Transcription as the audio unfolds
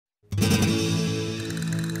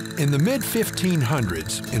In the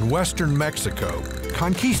mid-1500s, in western Mexico,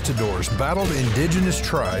 conquistadors battled indigenous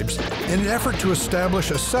tribes in an effort to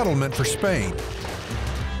establish a settlement for Spain.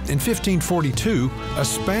 In 1542, a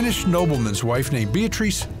Spanish nobleman's wife named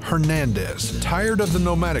Beatriz Hernandez, tired of the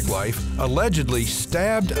nomadic life, allegedly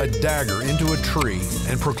stabbed a dagger into a tree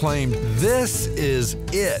and proclaimed, "This is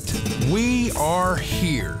it. We are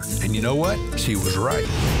here." And you know what? She was right.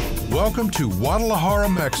 Welcome to Guadalajara,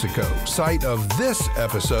 Mexico, site of this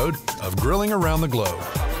episode of Grilling Around the Globe.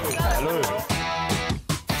 Hello.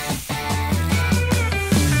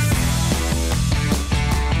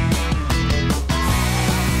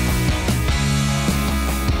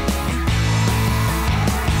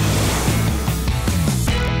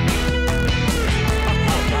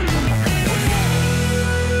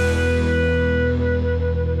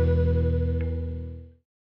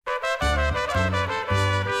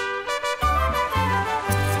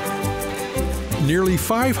 Nearly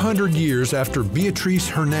 500 years after Beatriz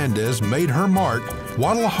Hernandez made her mark,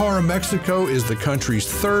 Guadalajara, Mexico is the country's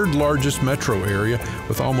third largest metro area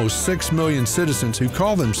with almost 6 million citizens who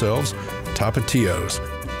call themselves Tapatíos.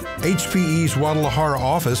 HPE's Guadalajara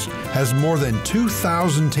office has more than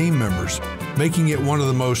 2,000 team members, making it one of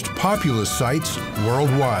the most populous sites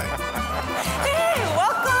worldwide. Hey,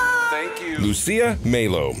 welcome! Thank you. Lucia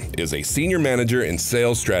Melo is a senior manager in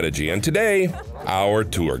sales strategy, and today, our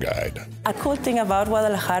tour guide. A cool thing about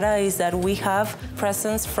Guadalajara is that we have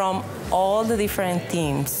presence from all the different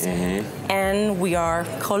teams. And we are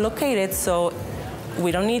co-located, so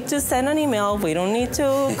we don't need to send an email, we don't need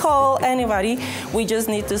to call anybody. We just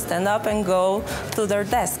need to stand up and go to their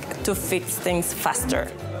desk to fix things faster.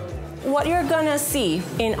 What you're gonna see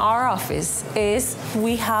in our office is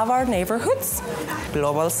we have our neighborhoods,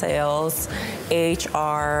 global sales,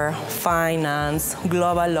 HR, finance,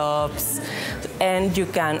 global ops, and you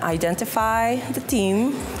can identify the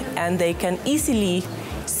team and they can easily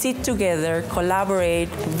sit together, collaborate,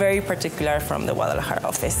 very particular from the Guadalajara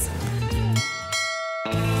office.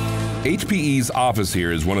 HPE's office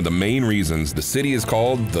here is one of the main reasons the city is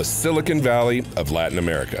called the Silicon Valley of Latin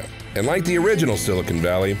America. And like the original Silicon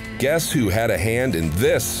Valley, guess who had a hand in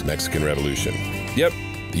this Mexican Revolution? Yep,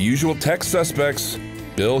 the usual tech suspects,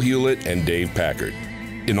 Bill Hewlett and Dave Packard.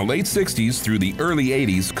 In the late 60s through the early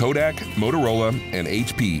 80s, Kodak, Motorola, and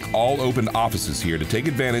HP all opened offices here to take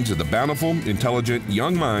advantage of the bountiful, intelligent,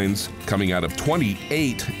 young minds coming out of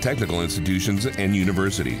 28 technical institutions and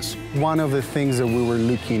universities. One of the things that we were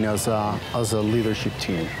looking as a leadership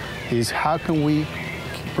team is how can we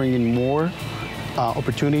bring in more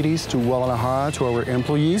opportunities to Guadalajara, to our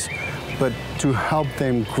employees, but to help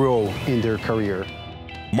them grow in their career.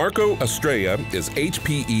 Marco Estrella is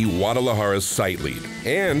HPE Guadalajara's site lead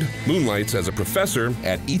and moonlights as a professor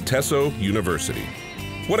at ITESO University.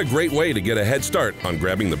 What a great way to get a head start on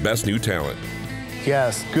grabbing the best new talent.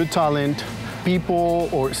 Yes, good talent. People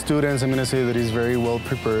or students, I'm going to say, that is very well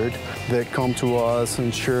prepared, that come to us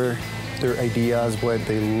and share their ideas, what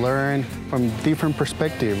they learn from different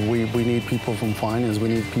perspectives. We need people from finance, we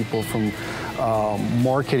need people from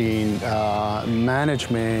marketing,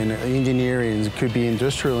 management, engineering. It could be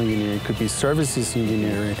industrial engineering, it could be services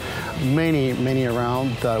engineering. Many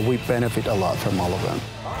around that we benefit a lot from all of them.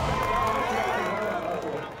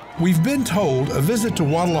 We've been told a visit to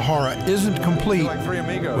Guadalajara isn't complete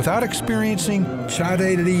without experiencing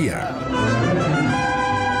charreria.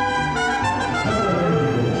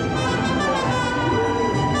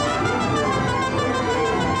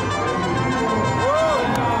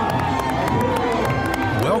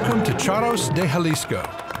 Welcome to Charros de Jalisco,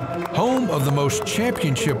 home of the most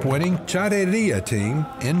championship-winning charreria team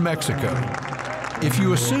in Mexico. If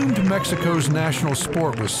you assumed Mexico's national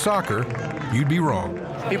sport was soccer, you'd be wrong.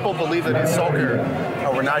 People believe that it's soccer,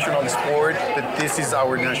 our national sport, that this is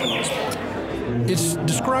our national sport. It's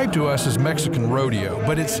described to us as Mexican rodeo,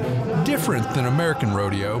 but it's different than American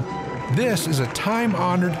rodeo. This is a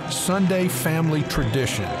time-honored Sunday family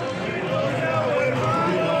tradition.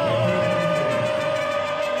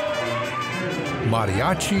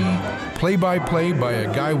 Mariachi, play-by-play by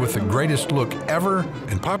a guy with the greatest look ever,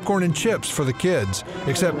 and popcorn and chips for the kids.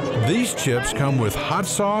 Except these chips come with hot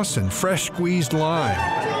sauce and fresh squeezed lime.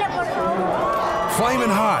 Flamin'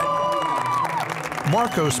 hot!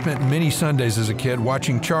 Marco spent many Sundays as a kid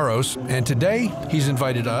watching charros, and today he's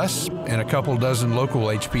invited us and a couple dozen local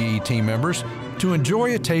HPE team members to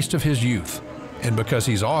enjoy a taste of his youth. And because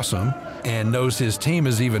he's awesome and knows his team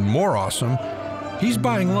is even more awesome, he's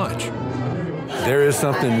buying lunch. There is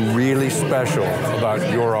something really special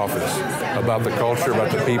about your office, about the culture,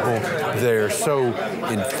 about the people. They're so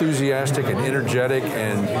enthusiastic and energetic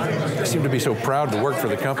and they seem to be so proud to work for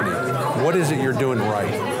the company. What is it you're doing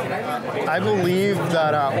right? I believe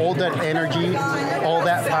that all that energy, all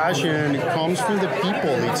that passion comes from the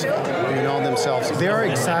people themselves. They are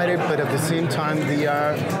excited, but at the same time, they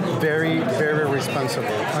are very, very responsible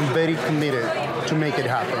and very committed to make it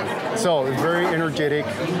happen. So very energetic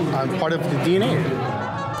and part of the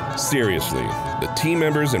DNA. Seriously, the team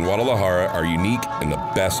members in Guadalajara are unique in the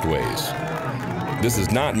best ways. This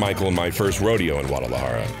is not Michael and my first rodeo in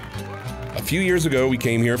Guadalajara. A few years ago, we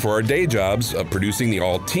came here for our day jobs of producing the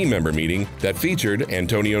all-team member meeting that featured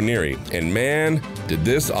Antonio Neri. And man, did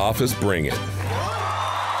this office bring it.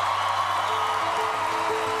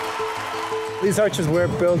 These arches were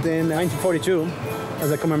built in 1942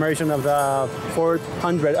 as a commemoration of the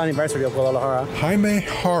 400th anniversary of Guadalajara. Jaime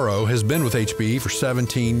Haro has been with HPE for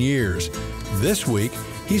 17 years. This week,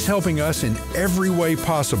 he's helping us in every way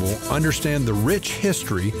possible understand the rich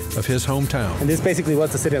history of his hometown. And this basically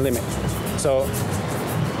was the city limit. So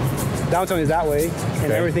downtown is that way,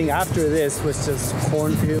 and everything after this was just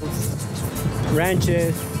cornfields,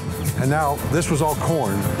 ranches. And now, this was all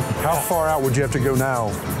corn. How far out would you have to go now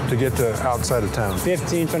to get to outside of town?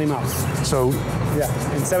 15, 20 miles. So,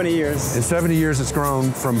 yeah, in 70 years. In 70 years, it's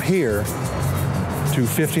grown from here to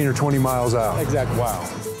 15 or 20 miles out. Exactly. Wow.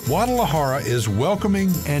 Guadalajara is welcoming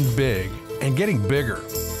and big, and getting bigger.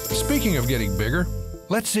 Speaking of getting bigger,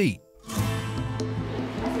 let's eat.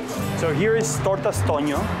 So here is Tortas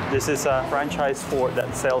Toño. This is a franchise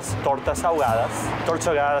that sells tortas ahogadas. Tortas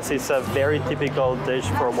ahogadas is a very typical dish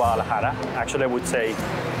for Guadalajara. Actually, I would say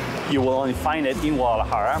you will only find it in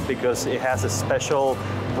Guadalajara because it has a special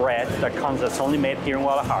bread that's only made here in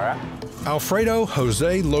Guadalajara. Alfredo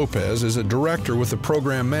Jose Lopez is a director with the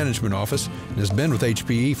Program Management Office and has been with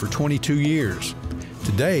HPE for 22 years.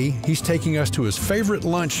 Today, he's taking us to his favorite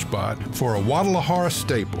lunch spot for a Guadalajara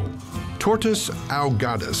staple, tortas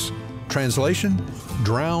ahogadas. Translation,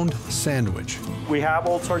 drowned sandwich. We have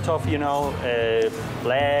all sorts of,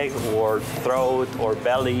 leg or throat or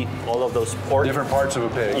belly, all of those pork. Different parts of a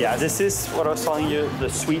pig. Yeah, this is what I was telling you, the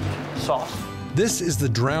sweet sauce. This is the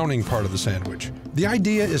drowning part of the sandwich. The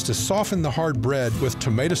idea is to soften the hard bread with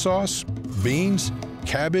tomato sauce, beans,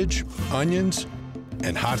 cabbage, onions,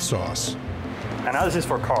 and hot sauce. And now this is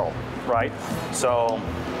for Carl, right? So,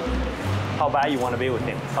 how bad you want to be with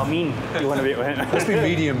him? How mean you want to be with him? Let's be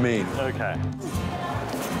medium mean. Okay.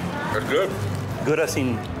 That's good. Good as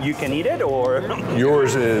in you can eat it, or?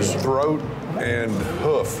 Yours is throat and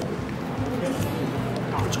hoof.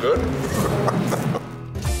 It's good.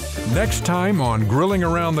 Next time on Grilling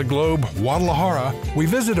Around the Globe, Guadalajara, we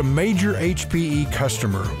visit a major HPE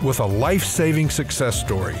customer with a life-saving success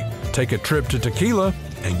story. Take a trip to Tequila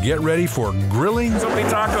and get ready for grilling. So many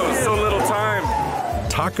tacos, so little time.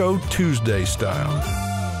 Taco Tuesday style.